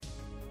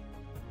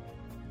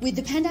With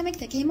the pandemic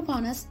that came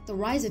upon us, the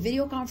rise of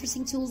video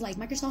conferencing tools like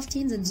Microsoft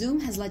Teams and Zoom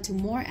has led to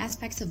more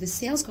aspects of the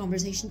sales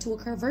conversation to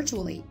occur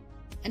virtually.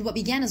 And what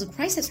began as a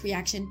crisis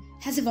reaction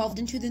has evolved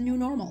into the new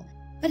normal.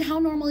 But how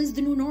normal is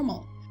the new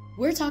normal?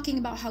 We're talking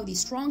about how the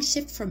strong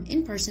shift from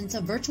in-person to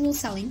virtual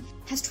selling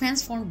has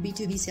transformed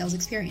B2B sales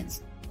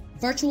experience.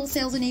 Virtual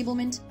sales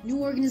enablement, new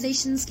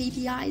organizations,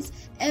 KPIs,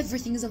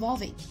 everything is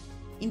evolving.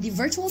 In the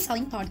Virtual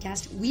Selling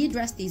Podcast, we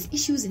address these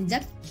issues in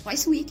depth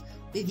twice a week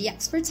with the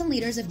experts and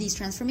leaders of these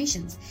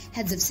transformations,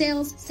 heads of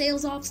sales,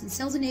 sales ops, and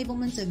sales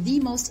enablement of the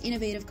most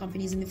innovative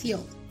companies in the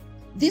field.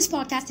 This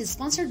podcast is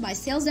sponsored by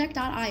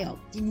SalesDeck.io,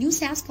 the new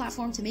SaaS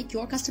platform to make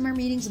your customer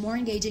meetings more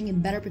engaging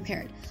and better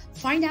prepared.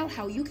 Find out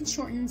how you can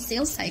shorten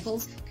sales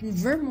cycles,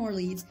 convert more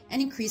leads,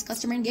 and increase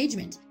customer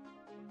engagement.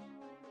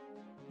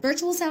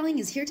 Virtual selling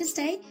is here to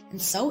stay,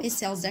 and so is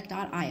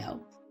SalesDeck.io.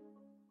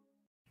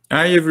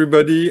 Hi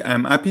everybody,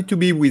 I'm happy to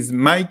be with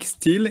Mike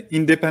Steele,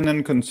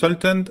 independent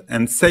consultant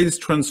and sales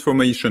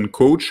transformation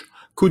coach.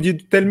 Could you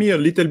tell me a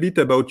little bit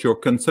about your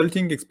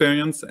consulting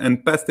experience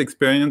and past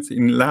experience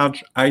in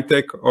large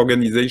high-tech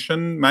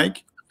organization,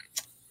 Mike?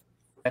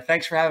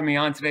 Thanks for having me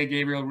on today,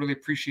 Gabriel. Really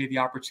appreciate the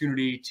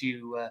opportunity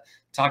to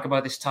talk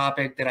about this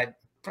topic that I've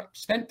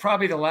spent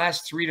probably the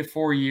last 3 to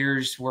 4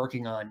 years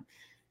working on.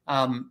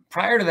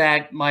 Prior to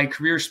that, my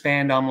career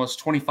spanned almost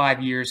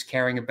 25 years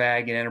carrying a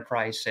bag in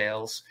enterprise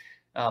sales.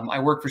 I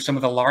worked for some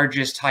of the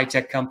largest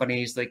high-tech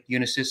companies like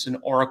Unisys and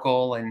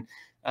Oracle and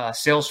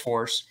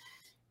Salesforce.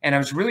 And I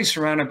was really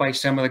surrounded by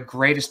some of the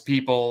greatest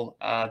people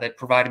that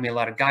provided me a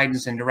lot of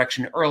guidance and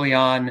direction early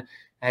on.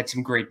 I had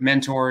some great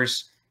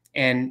mentors,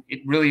 and it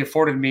really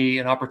afforded me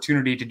an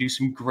opportunity to do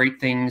some great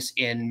things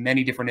in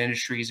many different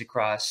industries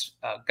across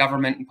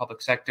government and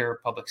public sector,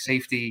 public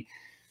safety,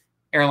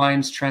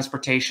 airlines,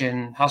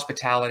 transportation,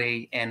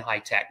 hospitality, and high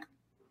tech.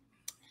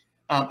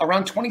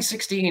 Around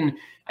 2016,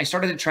 I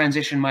started to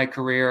transition my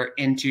career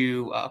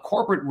into a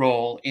corporate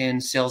role in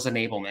sales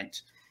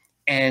enablement.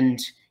 And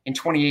in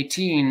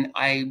 2018,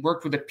 I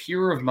worked with a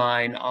peer of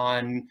mine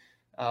on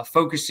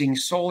focusing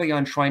solely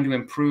on trying to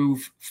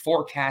improve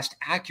forecast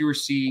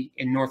accuracy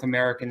in North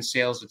American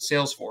sales at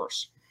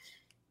Salesforce.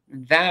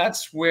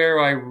 That's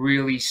where I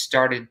really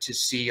started to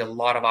see a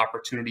lot of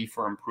opportunity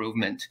for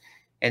improvement.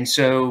 And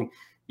so,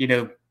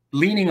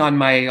 leaning on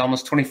my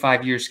almost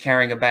 25 years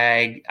carrying a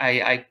bag,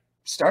 I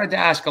started to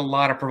ask a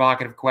lot of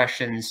provocative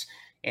questions,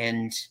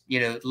 and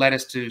it led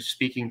us to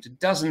speaking to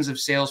dozens of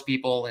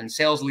salespeople and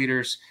sales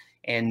leaders,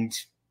 and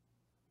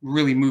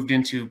really moved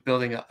into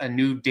building a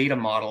new data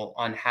model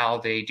on how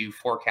they do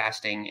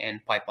forecasting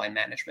and pipeline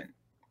management.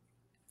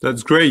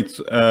 That's great.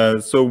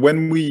 So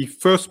when we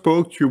first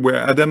spoke, you were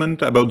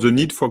adamant about the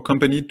need for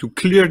companies to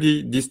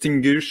clearly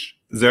distinguish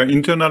their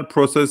internal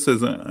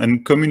processes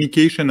and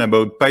communication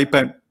about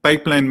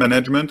pipeline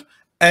management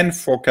and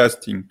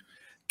forecasting.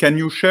 Can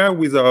you share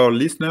with our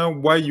listener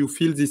why you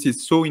feel this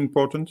is so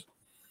important?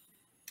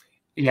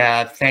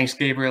 Yeah, thanks,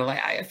 Gabriel.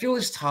 I feel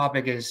this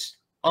topic is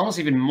almost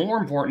even more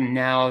important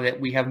now that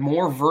we have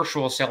more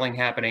virtual selling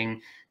happening.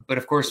 But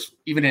of course,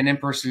 even in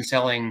in-person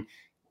selling,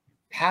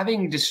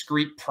 having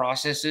discrete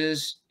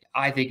processes,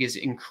 I think, is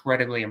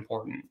incredibly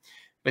important.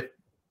 But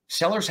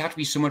sellers have to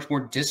be so much more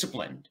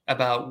disciplined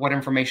about what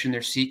information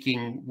they're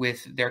seeking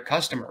with their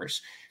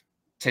customers.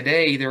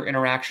 Today, their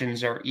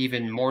interactions are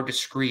even more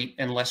discrete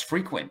and less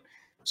frequent.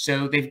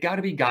 So they've got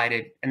to be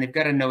guided, and they've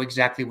got to know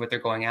exactly what they're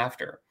going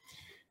after.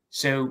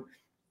 So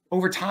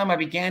over time, I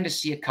began to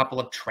see a couple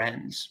of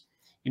trends.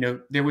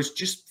 There was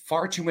just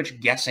far too much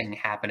guessing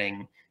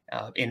happening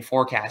in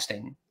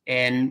forecasting.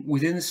 And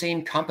within the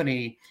same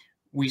company,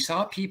 we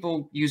saw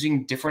people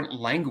using different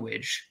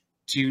language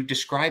to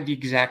describe the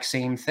exact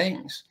same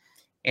things.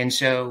 And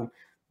so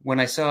when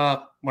I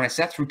sat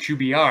through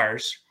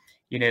QBRs,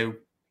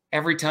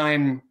 every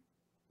time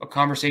a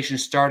conversation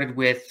started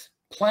with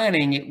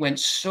planning, it went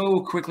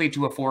so quickly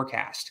to a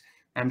forecast.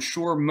 I'm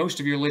sure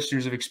most of your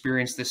listeners have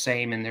experienced the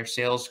same in their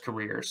sales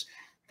careers,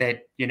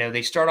 that,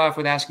 they start off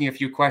with asking a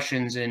few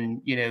questions,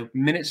 and,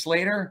 minutes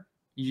later,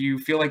 you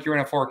feel like you're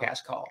in a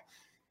forecast call.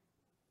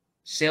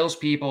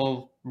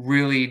 Salespeople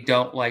really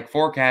don't like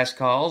forecast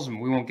calls,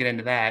 and we won't get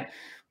into that.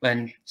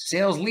 And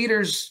sales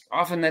leaders,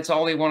 often that's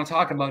all they want to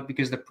talk about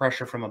because of the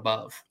pressure from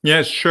above.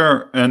 Yes,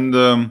 sure.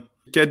 And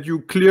can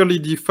you clearly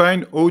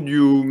define how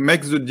you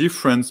make the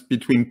difference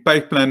between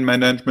pipeline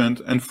management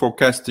and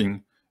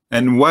forecasting,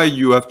 and why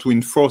you have to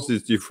enforce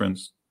this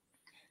difference?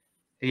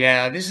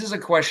 Yeah, this is a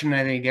question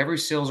I think every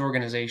sales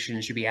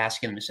organization should be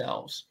asking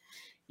themselves.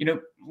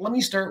 Let me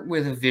start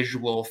with a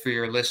visual for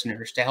your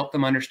listeners to help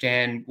them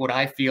understand what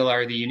I feel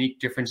are the unique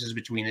differences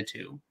between the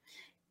two.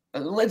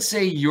 Let's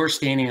say you're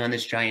standing on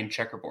this giant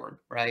checkerboard,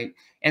 right?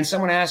 And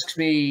someone asks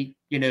me,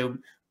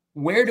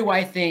 where do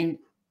I think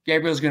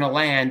Gabriel's going to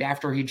land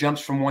after he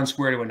jumps from one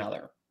square to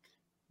another?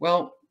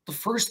 Well, the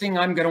first thing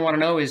I'm going to want to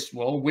know is,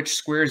 which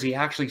square is he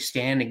actually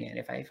standing in?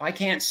 If I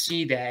can't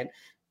see that,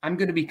 I'm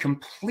going to be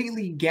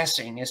completely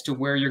guessing as to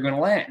where you're going to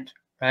land,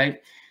 right?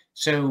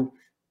 So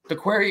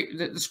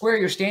the square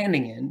you're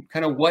standing in,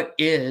 kind of what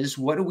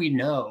do we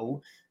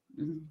know?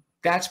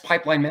 That's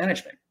pipeline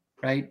management.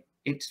 right?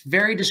 It's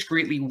very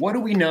discreetly, what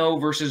do we know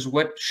versus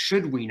what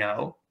should we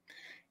know?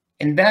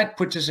 And that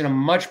puts us in a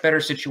much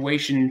better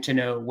situation to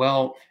know,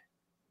 well,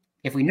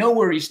 if we know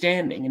where he's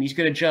standing and he's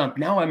going to jump,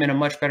 now I'm in a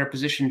much better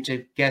position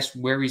to guess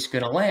where he's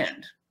going to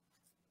land.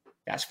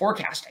 That's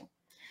forecasting.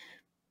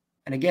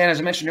 And again, as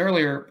I mentioned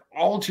earlier,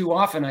 all too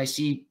often I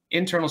see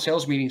internal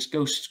sales meetings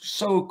go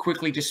so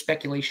quickly to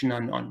speculation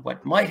on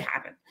what might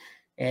happen.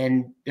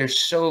 And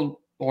there's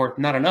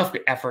not enough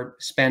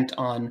effort spent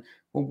on,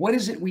 well, what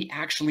is it we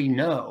actually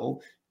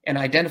know, and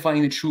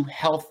identifying the true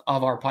health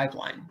of our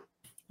pipeline.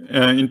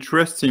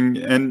 Interesting.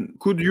 And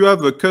could you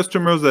have a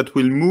customer that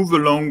will move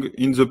along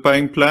in the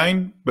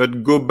pipeline,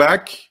 but go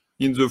back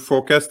in the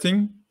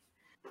forecasting?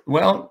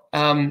 Well,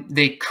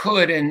 they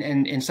could,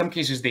 and in some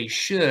cases they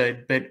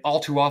should, but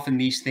all too often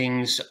these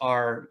things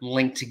are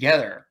linked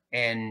together.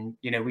 And,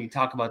 we can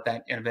talk about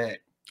that in a bit.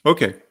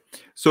 Okay.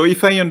 So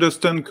if I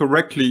understand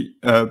correctly,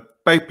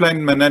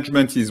 pipeline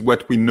management is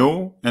what we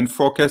know and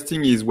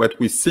forecasting is what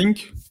we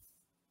think?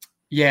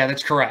 Yeah,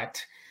 that's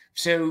correct.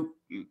 So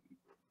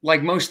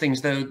like most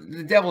things, though,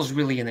 the devil's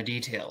really in the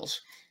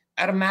details.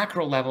 At a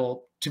macro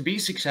level, to be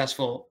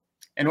successful,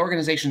 an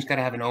organization's got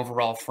to have an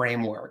overall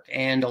framework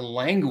and a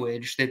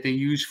language that they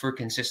use for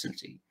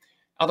consistency.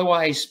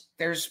 Otherwise,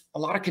 there's a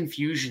lot of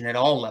confusion at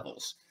all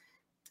levels.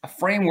 A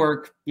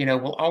framework,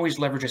 will always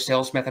leverage a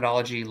sales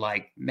methodology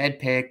like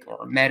MEDPIC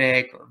or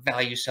MEDIC or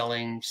value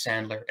selling,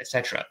 Sandler,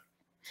 etc.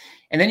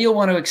 And then you'll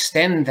want to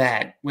extend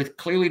that with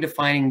clearly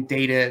defining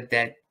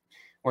data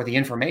or the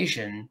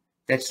information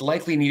that's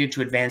likely needed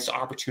to advance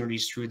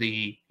opportunities through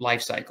the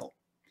life cycle.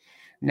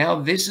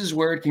 Now, this is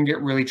where it can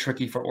get really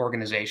tricky for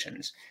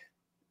organizations.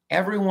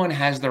 Everyone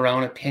has their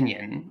own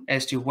opinion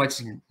as to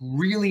what's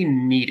really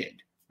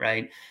needed,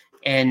 right?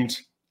 And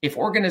if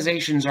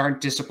organizations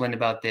aren't disciplined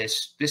about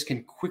this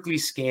can quickly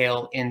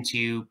scale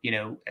into,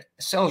 a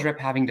sales rep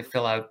having to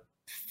fill out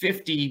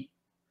 50,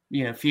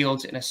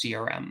 fields in a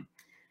CRM.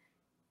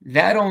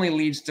 That only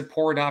leads to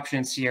poor adoption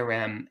in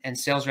CRM and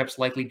sales reps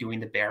likely doing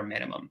the bare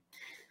minimum.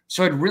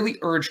 So I'd really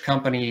urge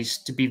companies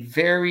to be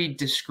very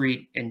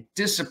discreet and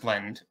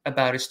disciplined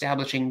about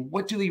establishing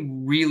what do they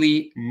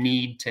really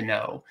need to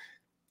know.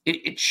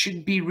 It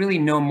should be really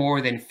no more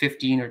than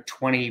 15 or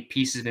 20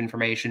 pieces of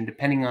information,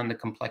 depending on the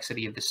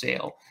complexity of the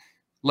sale.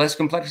 Less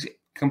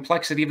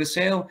complexity of the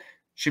sale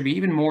should be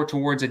even more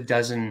towards a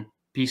dozen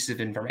pieces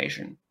of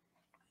information.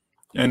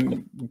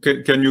 And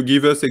can you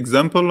give us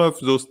example of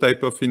those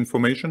type of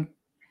information?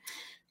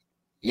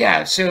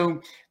 Yeah,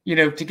 so,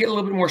 to get a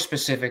little bit more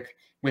specific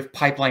with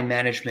pipeline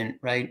management,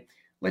 right?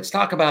 Let's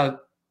talk about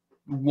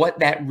what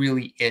that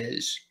really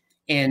is.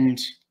 And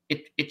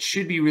it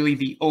should be really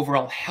the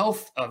overall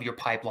health of your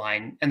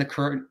pipeline and the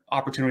current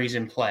opportunities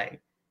in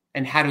play.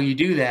 And how do you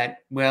do that?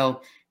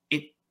 Well,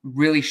 it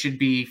really should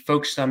be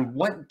focused on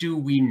what do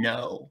we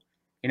know?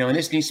 And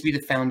this needs to be the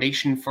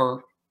foundation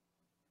for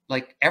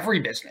like every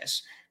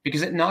business,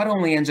 because it not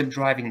only ends up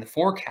driving the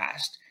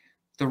forecast,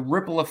 the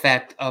ripple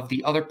effect of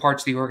the other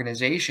parts of the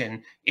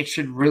organization, it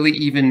should really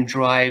even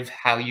drive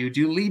how you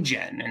do lead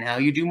gen and how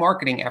you do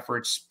marketing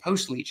efforts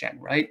post lead gen,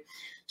 right?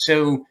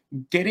 So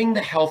getting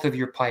the health of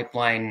your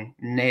pipeline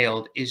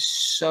nailed is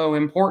so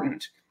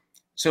important.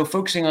 So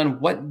focusing on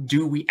what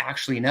do we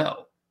actually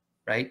know,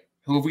 right?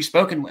 Who have we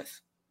spoken with?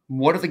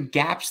 What are the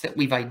gaps that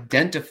we've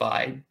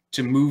identified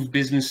to move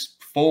business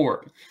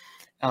forward?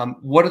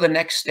 What are the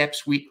next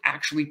steps we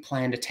actually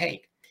plan to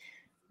take?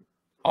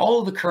 All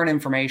of the current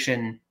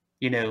information,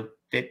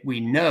 that we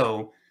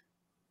know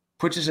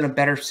puts us in a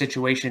better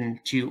situation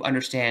to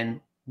understand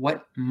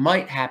what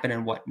might happen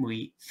and what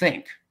we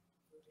think.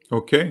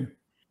 Okay.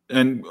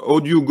 And how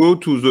do you go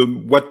to the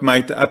what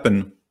might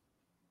happen?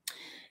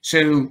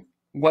 So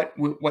what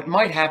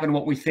might happen,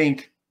 what we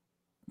think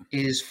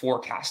is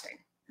forecasting,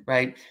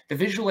 right? The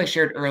visual I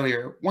shared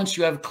earlier, once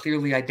you have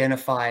clearly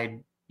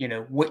identified,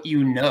 what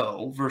you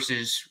know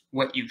versus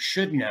what you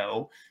should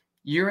know,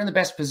 you're in the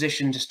best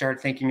position to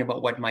start thinking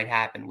about what might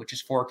happen, which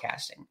is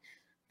forecasting.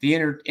 The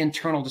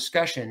internal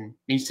discussion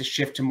needs to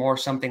shift to more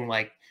something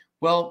like,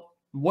 well,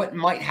 what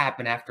might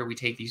happen after we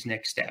take these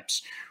next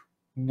steps?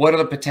 What are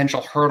the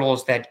potential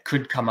hurdles that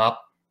could come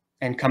up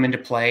and come into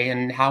play,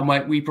 and how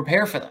might we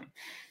prepare for them?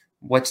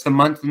 What's the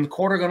month and the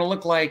quarter going to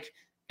look like?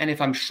 And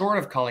if I'm short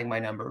of calling my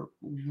number,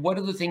 what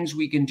are the things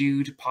we can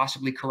do to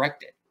possibly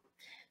correct it?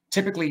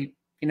 Typically,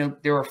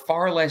 there are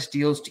far less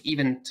deals to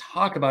even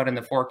talk about in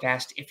the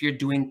forecast if you're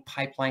doing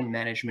pipeline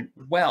management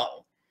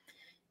well.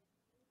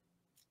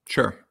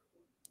 Sure.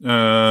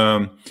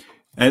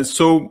 And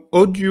so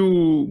how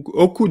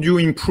could you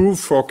improve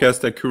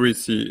forecast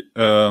accuracy?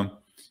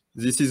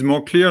 This is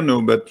more clear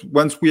now, but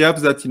once we have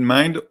that in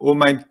mind, how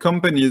might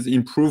companies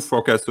improve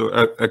forecast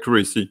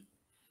accuracy?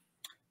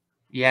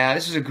 Yeah,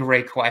 this is a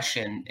great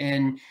question.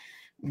 And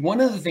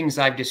one of the things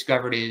I've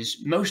discovered is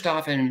most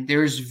often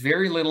there's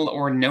very little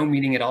or no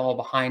meaning at all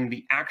behind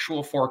the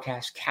actual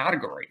forecast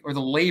category or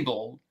the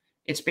label.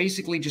 It's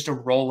basically just a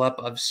roll-up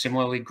of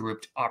similarly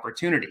grouped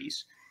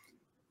opportunities.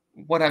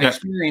 What I've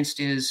experienced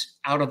is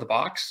out of the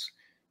box,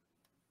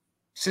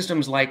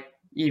 systems like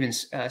even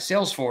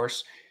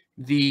Salesforce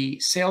the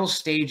sales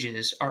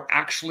stages are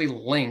actually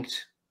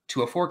linked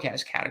to a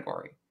forecast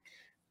category.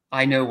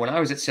 I know when I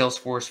was at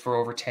Salesforce for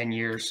over 10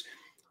 years,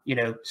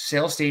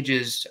 sales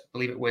stages, I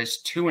believe it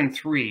was 2 and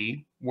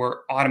 3,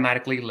 were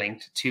automatically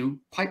linked to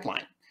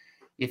pipeline.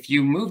 If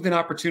you moved an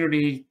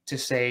opportunity to,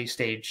 say,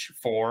 stage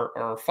 4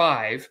 or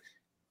 5,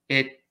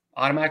 it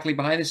automatically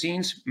behind the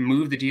scenes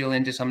moved the deal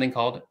into something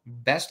called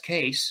best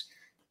case,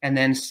 and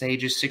then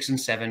stages 6 and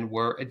 7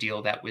 were a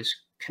deal that was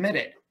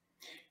committed.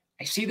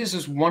 I see this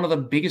as one of the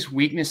biggest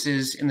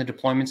weaknesses in the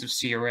deployments of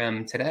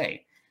CRM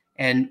today.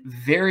 And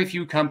very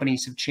few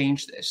companies have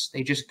changed this.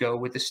 They just go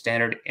with the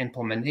standard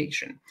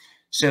implementation.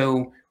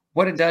 So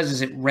what it does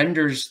is it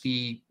renders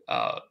the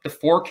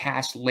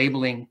forecast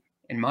labeling,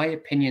 in my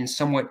opinion,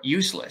 somewhat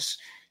useless.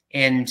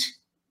 And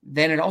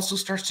then it also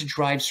starts to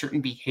drive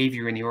certain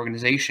behavior in the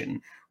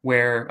organization,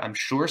 where I'm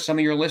sure some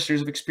of your listeners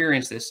have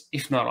experienced this,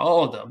 if not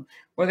all of them,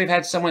 where they've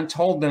had someone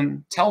tell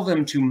them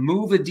to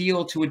move a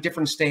deal to a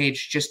different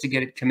stage just to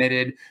get it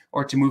committed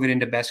or to move it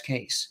into best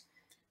case.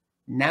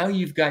 Now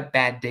you've got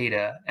bad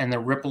data, and the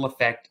ripple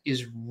effect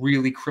is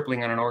really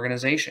crippling on an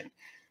organization.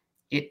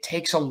 It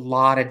takes a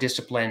lot of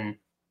discipline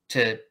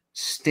to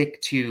stick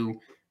to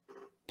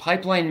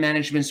pipeline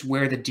management's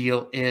where the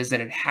deal is,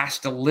 and it has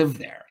to live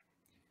there.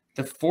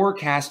 The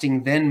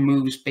forecasting then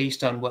moves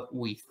based on what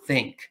we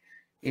think.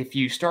 If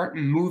you start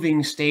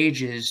moving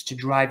stages to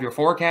drive your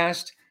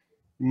forecast,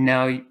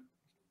 now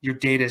your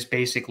data is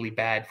basically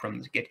bad from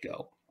the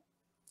get-go.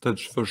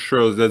 That's for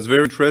sure. That's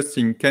very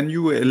interesting. Can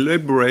you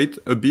elaborate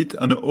a bit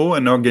on how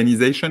an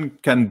organization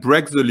can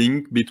break the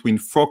link between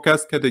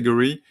forecast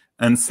category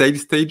and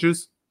sales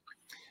stages?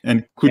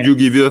 And could you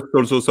give us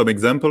also some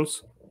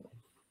examples?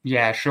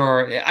 Yeah,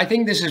 sure. I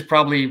think this is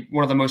probably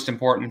one of the most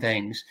important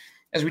things.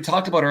 As we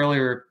talked about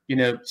earlier,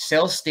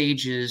 sales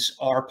stages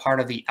are part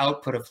of the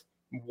output of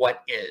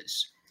what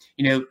is.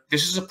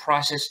 This is a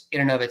process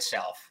in and of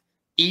itself.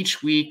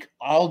 Each week,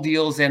 all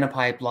deals in a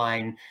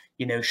pipeline,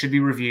 should be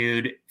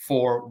reviewed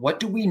for what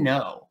do we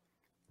know?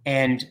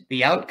 And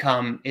the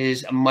outcome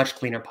is a much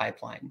cleaner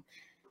pipeline.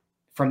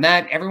 From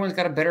that, everyone's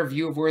got a better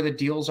view of where the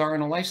deals are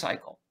in a life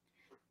cycle.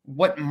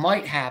 What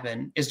might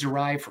happen is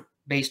derived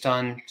based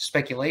on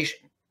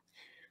speculation.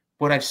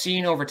 What I've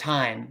seen over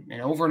time and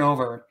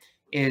over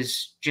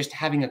is just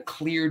having a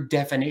clear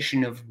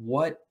definition of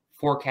what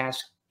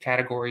forecast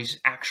categories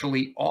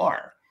actually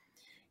are.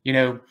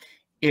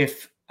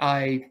 If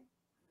I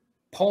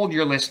polled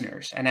your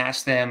listeners and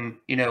asked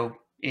them,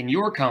 in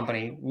your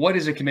company, what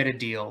is a committed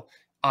deal?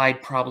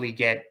 I'd probably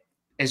get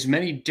as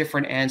many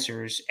different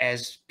answers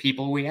as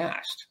people we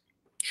asked.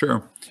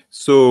 Sure.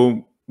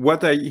 So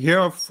what I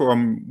hear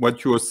from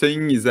what you are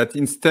saying is that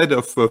instead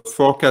of a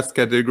forecast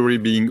category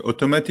being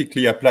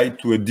automatically applied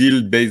to a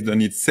deal based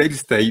on its sales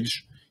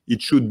stage,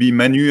 it should be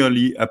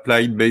manually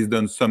applied based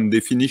on some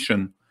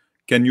definition.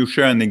 Can you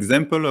share an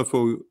example of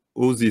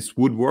how this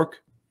would work?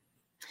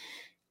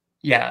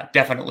 Yeah,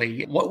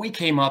 definitely. What we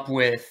came up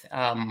with,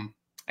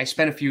 I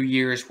spent a few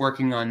years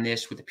working on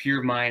this with a peer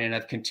of mine, and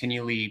I've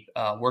continually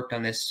worked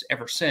on this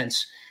ever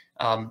since.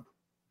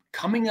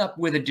 Coming up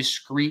with a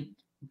discrete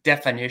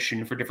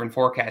definition for different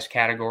forecast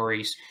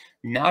categories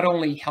not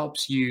only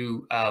helps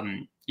you,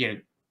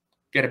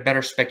 get a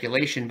better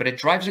speculation, but it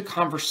drives a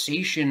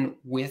conversation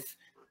with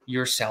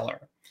your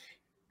seller.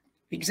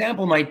 The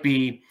example might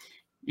be,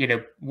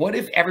 what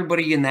if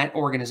everybody in that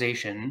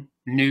organization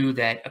knew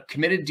that a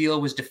committed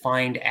deal was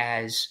defined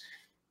as,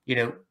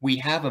 we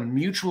have a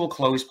mutual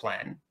close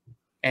plan,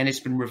 and it's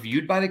been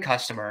reviewed by the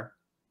customer,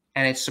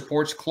 and it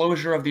supports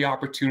closure of the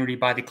opportunity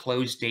by the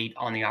close date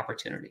on the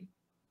opportunity.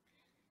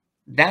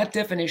 That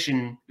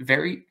definition,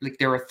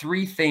 there are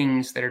 3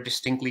 things that are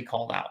distinctly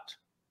called out.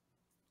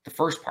 The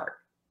first part,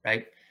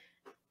 right?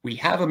 We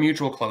have a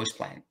mutual close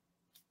plan.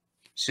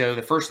 So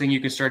the first thing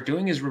you can start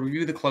doing is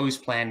review the close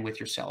plan with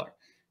your seller.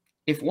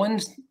 If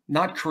one's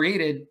not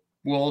created,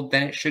 well,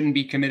 then it shouldn't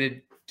be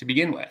committed to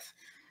begin with.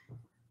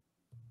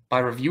 By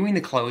reviewing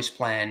the close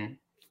plan,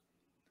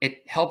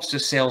 it helps the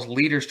sales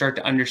leader start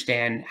to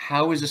understand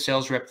how is the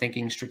sales rep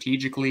thinking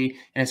strategically,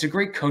 and it's a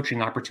great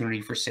coaching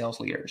opportunity for sales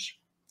leaders.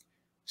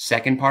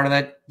 Second part of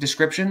that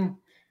description,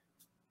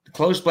 the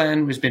close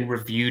plan has been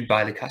reviewed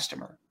by the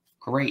customer.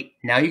 Great.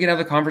 Now you can have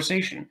the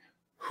conversation.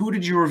 Who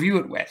did you review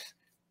it with?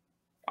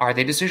 Are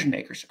they decision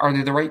makers? Are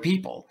they the right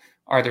people?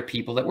 Are there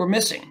people that we're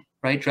missing?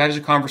 Right? Drives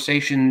a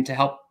conversation to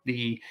help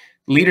the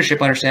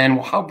leadership understand,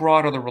 well, how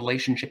broad are the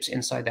relationships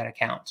inside that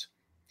account?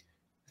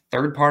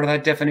 Third part of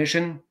that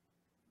definition,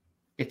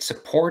 it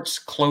supports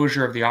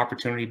closure of the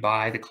opportunity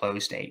by the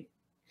close date.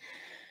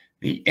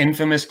 The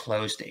infamous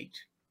close date.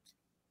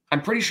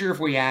 I'm pretty sure if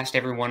we asked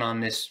everyone on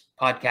this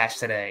podcast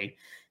today,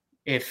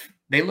 if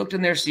they looked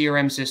in their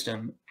CRM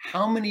system,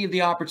 how many of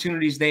the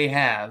opportunities they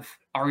have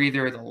are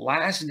either the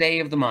last day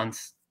of the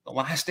month, the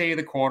last day of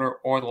the quarter,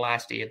 or the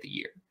last day of the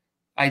year.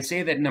 I'd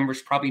say that number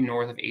is probably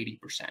north of 80%,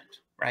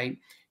 right?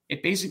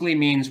 It basically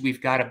means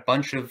we've got a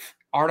bunch of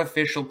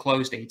artificial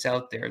close dates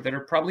out there that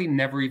are probably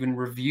never even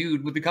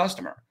reviewed with the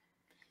customer.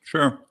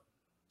 Sure.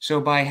 So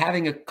by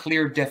having a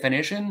clear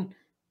definition,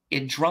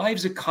 it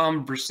drives a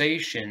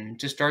conversation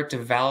to start to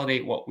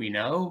validate what we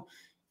know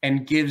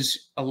and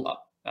gives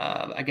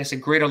I guess a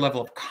greater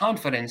level of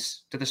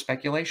confidence to the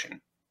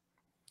speculation.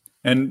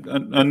 And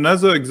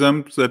another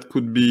example that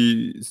could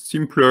be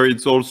simpler,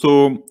 it's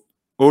also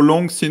how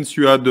long since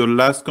you had the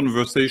last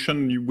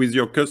conversation with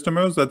your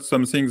customers. That's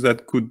something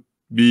that could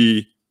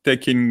be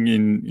taken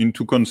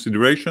into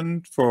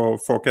consideration for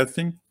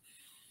forecasting.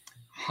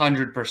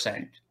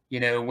 100%.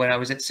 When I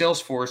was at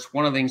Salesforce,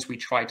 one of the things we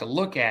tried to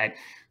look at,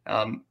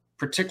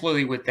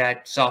 particularly with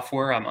that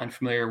software, I'm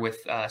unfamiliar with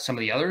some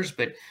of the others,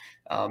 but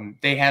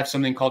they have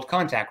something called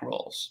contact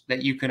roles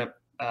that you can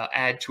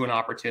add to an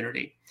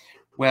opportunity.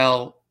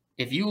 Well,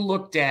 if you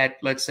looked at,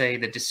 let's say,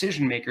 the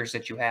decision makers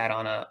that you had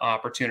on an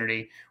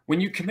opportunity, when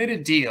you commit a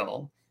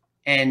deal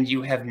and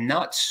you have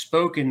not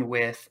spoken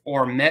with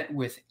or met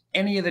with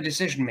any of the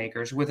decision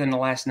makers within the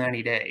last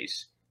 90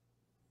 days,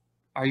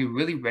 are you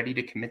really ready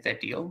to commit that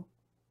deal?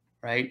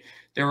 Right?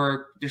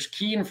 There's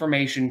key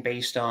information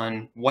based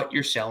on what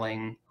you're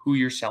selling, who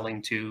you're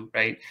selling to,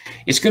 right?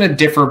 It's going to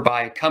differ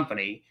by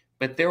company,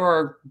 but there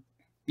are,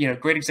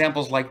 great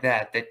examples like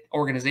that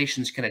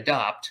organizations can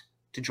adopt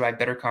to drive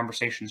better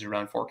conversations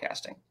around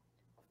forecasting.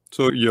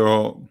 So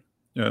your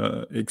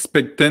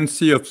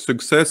expectancy of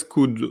success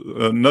could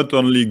not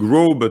only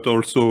grow, but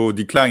also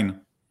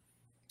decline.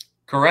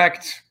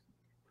 Correct.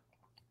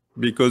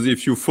 Because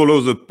if you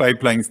follow the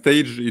pipeline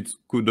stage, it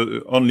could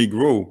only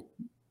grow.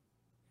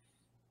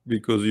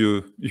 Because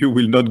you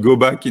will not go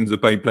back in the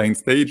pipeline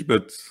stage,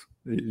 but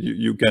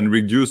you can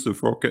reduce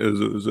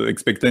the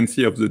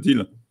expectancy of the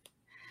deal.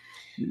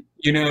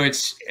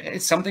 It's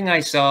something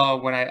I saw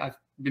when I've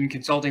been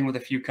consulting with a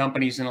few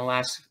companies in the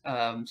last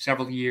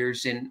several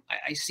years, and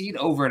I see it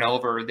over and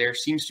over. There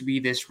seems to be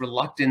this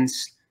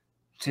reluctance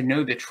to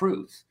know the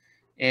truth.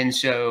 And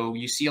so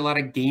you see a lot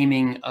of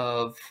gaming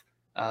of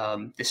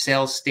the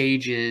sales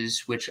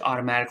stages, which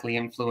automatically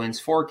influence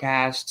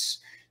forecasts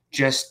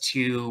just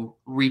to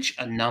reach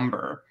a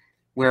number.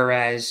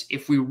 Whereas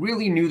if we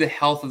really knew the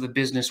health of the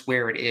business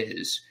where it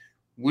is,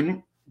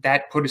 wouldn't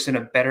that put us in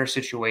a better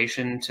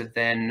situation to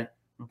then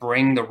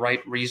bring the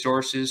right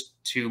resources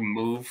to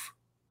move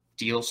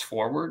deals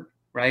forward,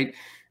 right?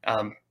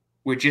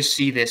 We just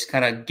see this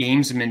kind of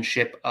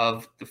gamesmanship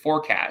of the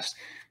forecast.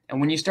 And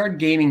when you start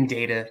gaming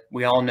data,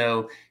 we all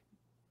know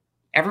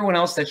everyone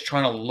else that's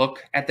trying to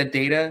look at the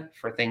data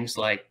for things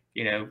like,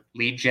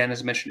 lead gen,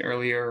 as mentioned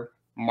earlier,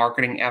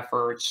 marketing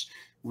efforts,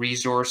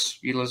 resource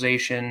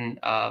utilization,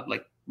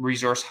 like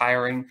resource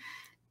hiring,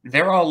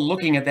 they're all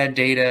looking at that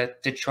data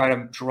to try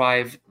to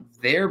drive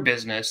their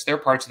business, their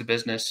parts of the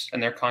business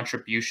and their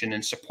contribution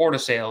and support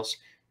of sales.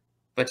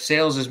 But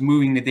sales is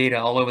moving the data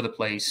all over the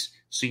place.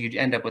 So you'd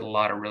end up with a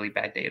lot of really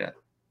bad data.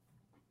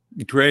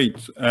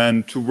 Great.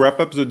 And to wrap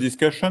up the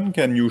discussion,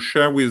 can you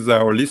share with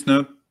our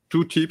listener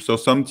 2 tips or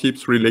some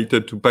tips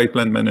related to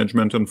pipeline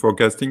management and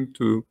forecasting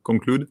to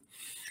conclude?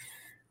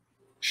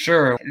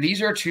 Sure.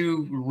 These are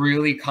 2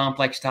 really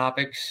complex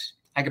topics.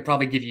 I could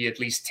probably give you at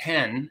least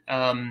 10.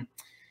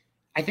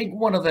 I think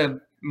one of the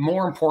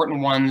more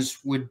important ones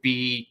would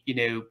be,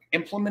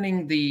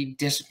 implementing the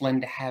discipline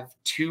to have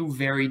 2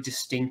 very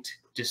distinct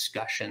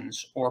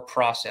discussions or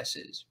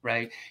processes,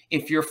 right?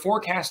 If you're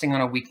forecasting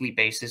on a weekly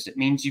basis, it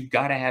means you've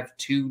got to have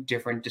 2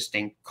 different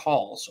distinct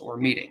calls or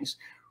meetings.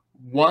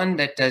 One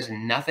that does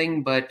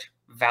nothing but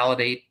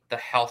validate the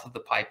health of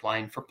the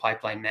pipeline for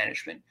pipeline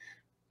management.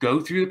 Go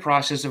through the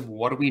process of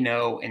what do we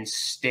know and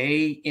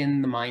stay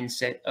in the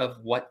mindset of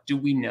what do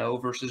we know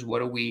versus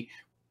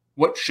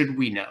what should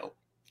we know,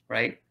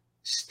 right?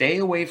 Stay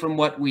away from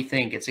what we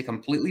think. It's a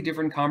completely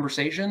different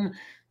conversation.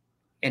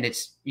 And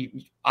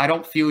I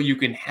don't feel you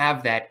can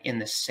have that in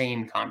the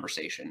same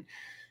conversation.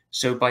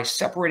 So by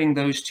separating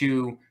those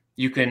 2,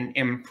 you can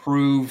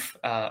improve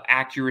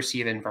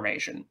accuracy of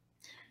information.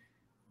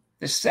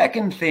 The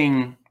second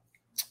thing,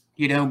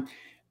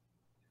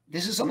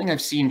 this is something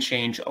I've seen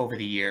change over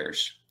the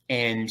years.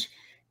 And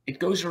it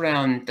goes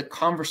around the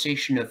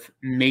conversation of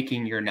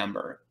making your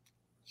number.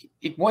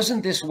 It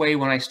wasn't this way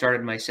when I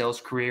started my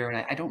sales career,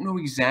 and I don't know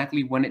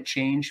exactly when it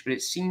changed, but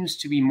it seems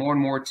to be more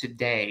and more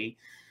today.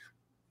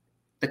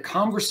 The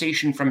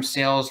conversation from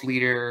sales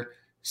leader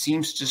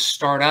seems to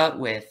start out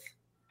with,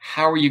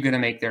 how are you going to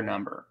make their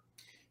number?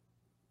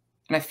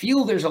 And I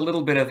feel there's a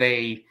little bit of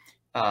a,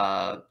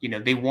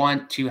 they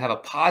want to have a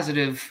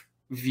positive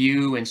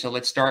view. And so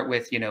let's start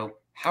with,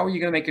 how are you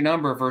going to make your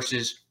number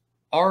versus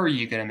are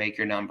you going to make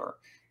your number?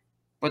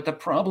 But the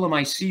problem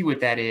I see with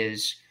that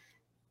is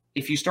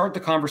if you start the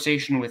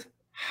conversation with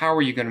how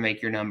are you going to make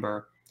your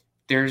number,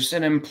 there's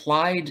an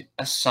implied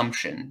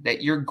assumption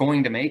that you're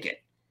going to make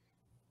it.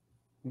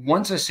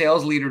 Once a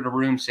sales leader in a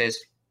room says,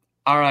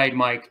 all right,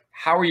 Mike,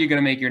 how are you going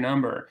to make your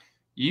number?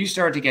 You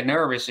start to get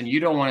nervous and you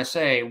don't want to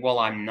say, well,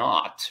 I'm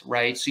not,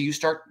 right? So you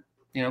start,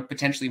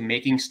 potentially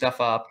making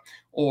stuff up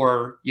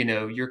or,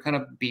 you're kind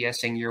of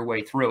BSing your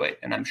way through it.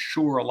 And I'm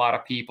sure a lot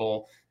of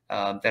people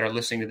that are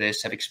listening to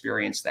this have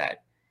experienced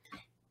that.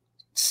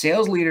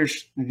 Sales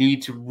leaders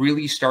need to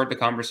really start the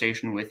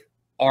conversation with,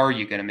 are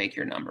you going to make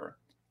your number?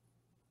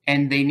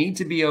 And they need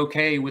to be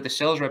okay with a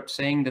sales rep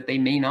saying that they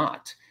may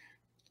not.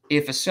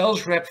 If a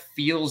sales rep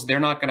feels they're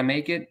not going to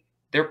make it,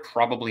 they're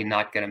probably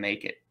not going to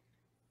make it.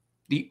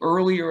 The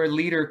earlier a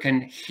leader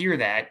can hear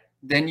that,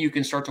 then you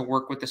can start to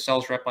work with the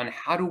sales rep on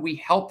how do we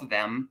help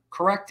them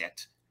correct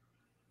it.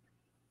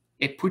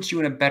 It puts you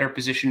in a better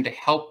position to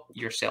help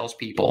your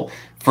salespeople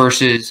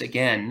versus,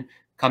 again,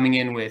 coming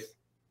in with,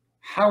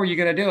 how are you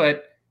going to do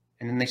it?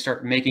 And then they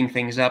start making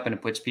things up, and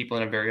it puts people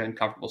in a very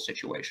uncomfortable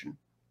situation.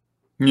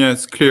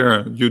 Yes,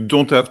 clear. You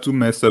don't have to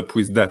mess up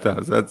with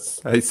data. That's,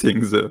 I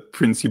think, the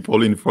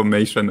principal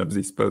information of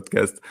this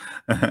podcast.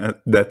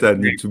 Data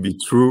need to be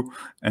true,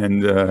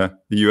 and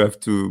you have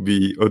to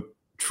be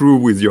true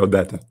with your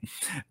data.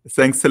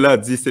 Thanks a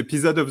lot. This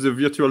episode of the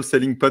Virtual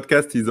Selling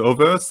Podcast is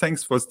over.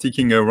 Thanks for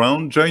sticking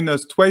around. Join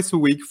us twice a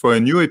week for a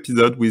new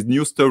episode with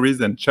new stories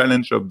and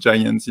challenge of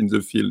giants in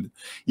the field.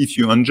 If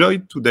you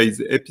enjoyed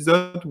today's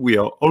episode, we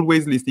are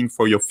always listening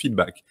for your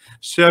feedback.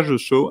 Share the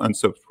show and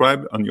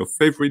subscribe on your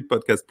favorite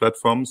podcast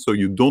platform so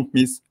you don't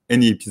miss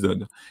any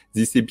episode.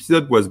 This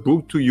episode was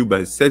brought to you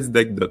by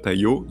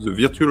salesdeck.io, the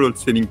virtual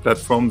selling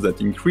platform that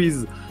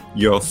increases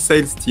your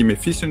sales team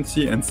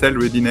efficiency and sales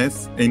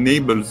readiness,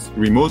 enables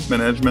remote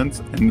management,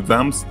 and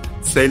vamps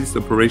sales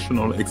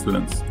operational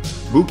excellence.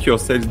 Book your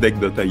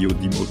salesdeck.io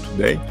demo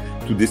today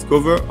to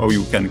discover how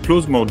you can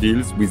close more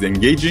deals with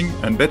engaging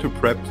and better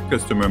prepped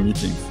customer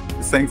meetings.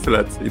 Thanks a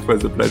lot. It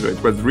was a pleasure.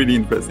 It was really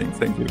interesting.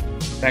 Thank you.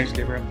 Thanks,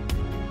 Gabriel.